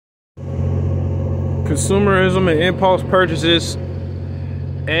consumerism and impulse purchases,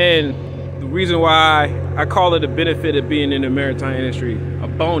 and the reason why I call it a benefit of being in the maritime industry, a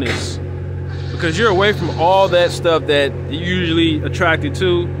bonus, because you're away from all that stuff that you're usually attracted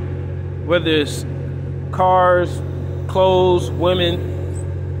to, whether it's cars, clothes, women,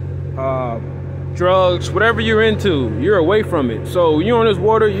 drugs, whatever you're into, you're away from it. So you're on this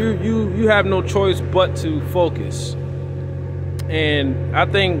water, you have no choice but to focus. And I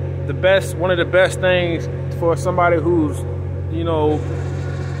think one of the best things for somebody who's, you know,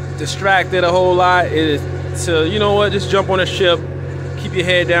 distracted a whole lot is to, you know what, just jump on a ship, keep your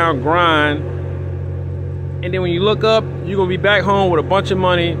head down, grind, and then when you look up, you're gonna be back home with a bunch of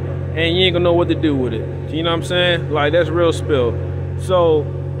money and you ain't gonna know what to do with it. You know what I'm saying? Like, that's real spill. So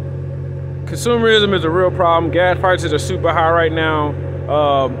consumerism is a real problem. Gas prices are super high right now.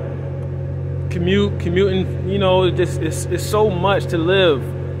 Commuting, you know, it's so much to live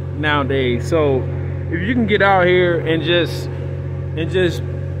nowadays. So if you can get out here and just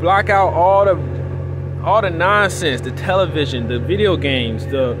block out all the nonsense, the television, the video games,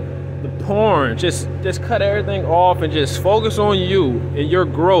 the porn, just cut everything off and just focus on you and your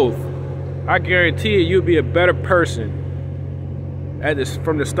growth, I guarantee you, you'll be a better person.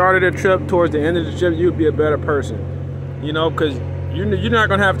 From the start of the trip towards the end of the trip, you'll be a better person. You know, because you're not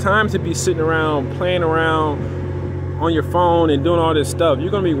gonna have time to be sitting around playing around on your phone and doing all this stuff.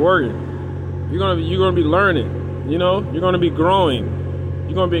 You're gonna be working. You're gonna be learning. You know, you're gonna be growing.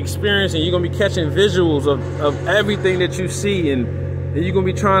 You're gonna be experiencing. You're gonna be catching visuals of everything that you see, and you're gonna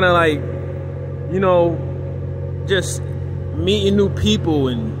be trying to, like, you know, just meeting new people,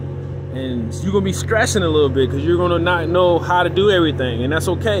 and you're gonna be stressing a little bit because you're gonna not know how to do everything, and that's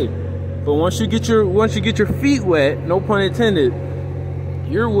okay. But once you get your feet wet, no pun intended,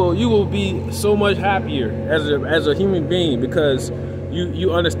 you will be so much happier as a human being, because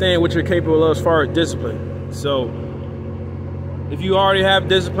you understand what you're capable of as far as discipline. So if you already have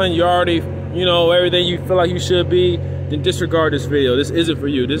discipline, you already, you know, everything you feel like you should be, then disregard this video. This isn't for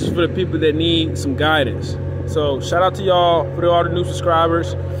you. This is for the people that need some guidance. So shout out to y'all, for all the new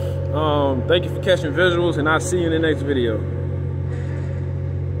subscribers. Thank you for catching visuals, and I'll see you in the next video.